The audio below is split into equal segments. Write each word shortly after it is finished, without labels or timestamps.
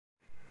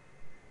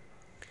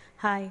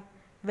Hi,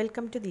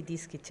 welcome to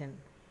ദീദീസ് kitchen.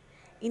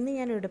 ഇന്ന്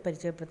ഞാനിവിടെ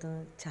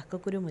പരിചയപ്പെടുത്തുന്നത്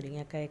ചക്കക്കുരു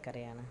മുരിങ്ങക്കായ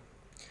കറിയാണ്.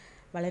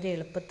 വളരെ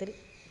എളുപ്പത്തിൽ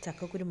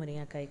ചക്കക്കുരു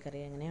മുരിങ്ങക്കായ കറി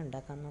എങ്ങനെ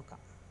ഉണ്ടാക്കാമെന്ന് നോക്കാം.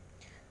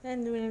 ഞാൻ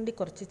ഇതിനു വേണ്ടി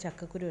കുറച്ച്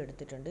ചക്കക്കുരു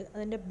എടുത്തിട്ടുണ്ട്.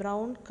 അതിൻ്റെ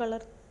ബ്രൗൺ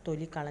കളർ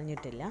തൊലി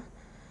കളഞ്ഞിട്ടില്ല.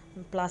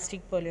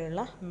 പ്ലാസ്റ്റിക്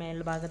പോലെയുള്ള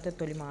മേൽഭാഗത്തെ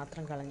തൊലി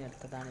മാത്രം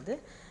കളഞ്ഞെടുത്തതാണിത്.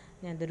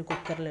 ഞാനിതൊരു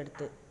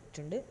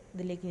കുക്കറിലെടുത്തിട്ടുണ്ട്.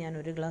 ഇതിലേക്ക് ഞാൻ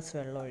 1 ഗ്ലാസ്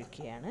വെള്ളം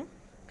ഒഴിക്കുകയാണ്.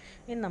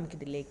 ഇനി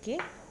നമുക്കിതിലേക്ക്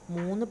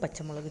 3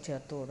 പച്ചമുളക്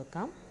ചേർത്ത്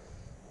കൊടുക്കാം.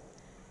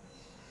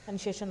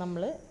 അതിനുശേഷം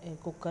നമ്മൾ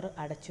കുക്കർ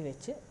അടച്ചു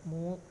വെച്ച്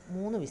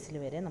 3 വിസിൽ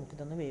വരെ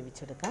നമുക്കിതൊന്ന്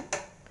വേവിച്ചെടുക്കാം.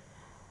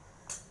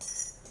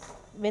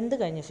 വെന്ത്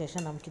കഴിഞ്ഞ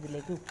ശേഷം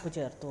നമുക്കിതിലേക്ക് ഉപ്പ്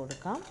ചേർത്ത്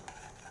കൊടുക്കാം.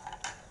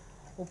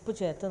 ഉപ്പ്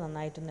ചേർത്ത്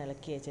നന്നായിട്ടൊന്ന്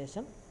ഇളക്കിയ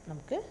ശേഷം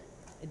നമുക്ക്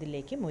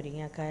ഇതിലേക്ക്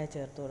മുരിങ്ങക്കായ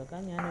ചേർത്ത്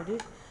കൊടുക്കാം. ഞാനൊരു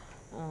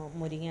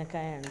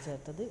മുരിങ്ങക്കായാണ്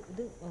ചേർത്തത്.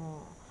 ഇത്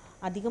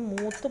അധികം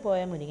മൂത്ത്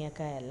പോയ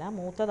മുരിങ്ങക്കായ അല്ല.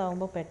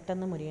 മൂത്തതാവുമ്പോൾ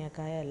പെട്ടെന്ന്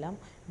മുരിങ്ങക്കായ എല്ലാം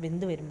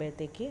വെന്ത്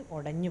വരുമ്പോഴത്തേക്ക്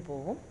ഉടഞ്ഞു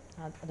പോകും.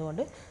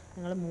 അതുകൊണ്ട്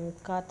നിങ്ങൾ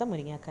മൂക്കാത്ത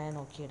മുരിങ്ങക്കായ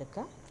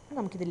നോക്കിയെടുക്കുക.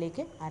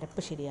 നമുക്കിതിലേക്ക്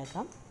അരപ്പ്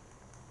ശരിയാക്കാം.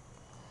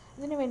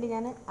 ഇതിനു വേണ്ടി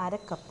ഞാൻ 1/2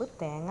 കപ്പ്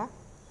തേങ്ങ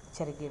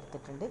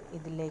ചിരകിയെടുത്തിട്ടുണ്ട്.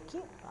 ഇതിലേക്ക്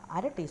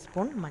 1/2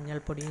 ടീസ്പൂൺ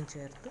മഞ്ഞൾപ്പൊടിയും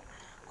ചേർത്ത്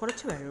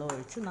കുറച്ച് വെള്ളം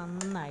ഒഴിച്ച്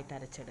നന്നായിട്ട്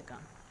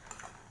അരച്ചെടുക്കാം.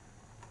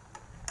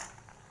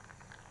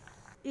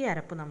 ഈ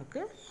അരപ്പ്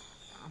നമുക്ക്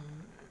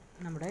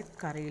നമ്മുടെ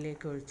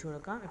കറിയിലേക്ക് ഒഴിച്ചു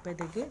കൊടുക്കാം.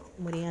 ഇപ്പോഴത്തേക്ക്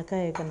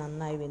മുരിങ്ങക്കായൊക്കെ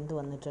നന്നായി വെന്ത്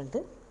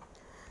വന്നിട്ടുണ്ട്.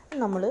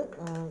 നമ്മൾ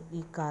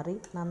ഈ കറി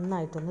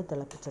നന്നായിട്ടൊന്ന്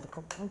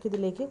തിളപ്പിച്ചെടുക്കും.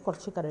 നമുക്കിതിലേക്ക്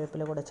കുറച്ച്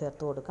കറിവേപ്പില കൂടെ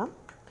ചേർത്ത് കൊടുക്കാം.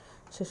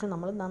 ശേഷം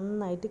നമ്മൾ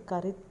നന്നായിട്ട്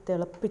കറി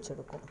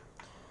തിളപ്പിച്ചെടുക്കും.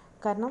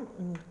 കാരണം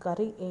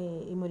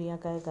ഈ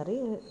മുരിങ്ങക്കായ കറി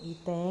ഈ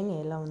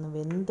തേങ്ങയെല്ലാം ഒന്ന്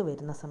വെന്ത്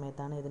വരുന്ന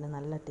സമയത്താണ് ഇതിന്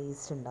നല്ല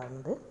ടേസ്റ്റ്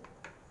ഉണ്ടാകുന്നത്.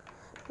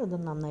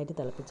 ഇതൊന്ന് നന്നായിട്ട്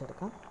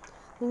തിളപ്പിച്ചെടുക്കാം.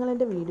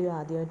 നിങ്ങളെൻ്റെ വീഡിയോ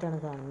ആദ്യമായിട്ടാണ്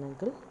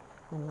കാണുന്നതെങ്കിൽ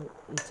നിങ്ങൾ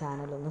ഈ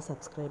ചാനലൊന്ന്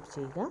സബ്സ്ക്രൈബ്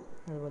ചെയ്യുക.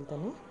 അതുപോലെ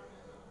തന്നെ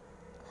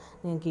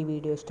നിങ്ങൾക്ക് ഈ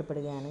വീഡിയോ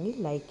ഇഷ്ടപ്പെടുകയാണെങ്കിൽ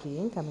ലൈക്ക്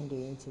ചെയ്യുകയും കമൻറ്റ്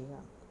ചെയ്യുകയും ചെയ്യുക.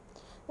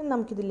 ഇനി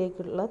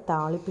നമുക്കിതിലേക്കുള്ള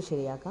താളിപ്പ്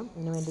ശരിയാക്കാം.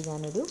 ഇതിനുവേണ്ടി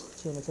ഞാനൊരു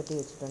ചീനച്ചട്ടി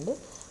വെച്ചിട്ടുണ്ട്.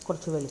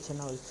 കുറച്ച്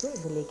വെളിച്ചെണ്ണ ഒഴിച്ച്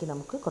ഇതിലേക്ക്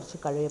നമുക്ക് കുറച്ച്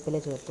കറിവേപ്പില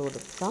ചേർത്ത്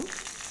കൊടുക്കാം.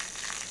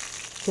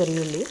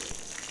 ചെറിയുള്ളി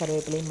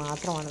കറിവേപ്പിലയും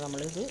മാത്രമാണ്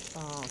നമ്മളിത്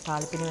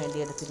താളിപ്പിന് വേണ്ടി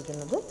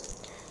എടുത്തിരിക്കുന്നത്.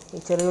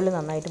 ഈ ചെറിയുള്ളി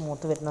നന്നായിട്ട്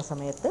മൂത്ത് വരുന്ന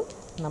സമയത്ത്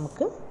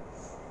നമുക്ക്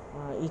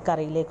ഈ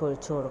കറിയിലേക്ക്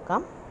ഒഴിച്ചു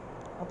കൊടുക്കാം.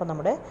 അപ്പോൾ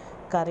നമ്മുടെ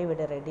കറി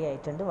ഇവിടെ റെഡി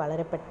ആയിട്ടുണ്ട്.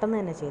 വളരെ പെട്ടെന്ന്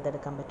തന്നെ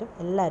ചെയ്തെടുക്കാൻ പറ്റും.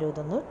 എല്ലാവരും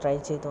ഇതൊന്ന് ട്രൈ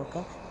ചെയ്ത്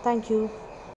നോക്കുക. താങ്ക്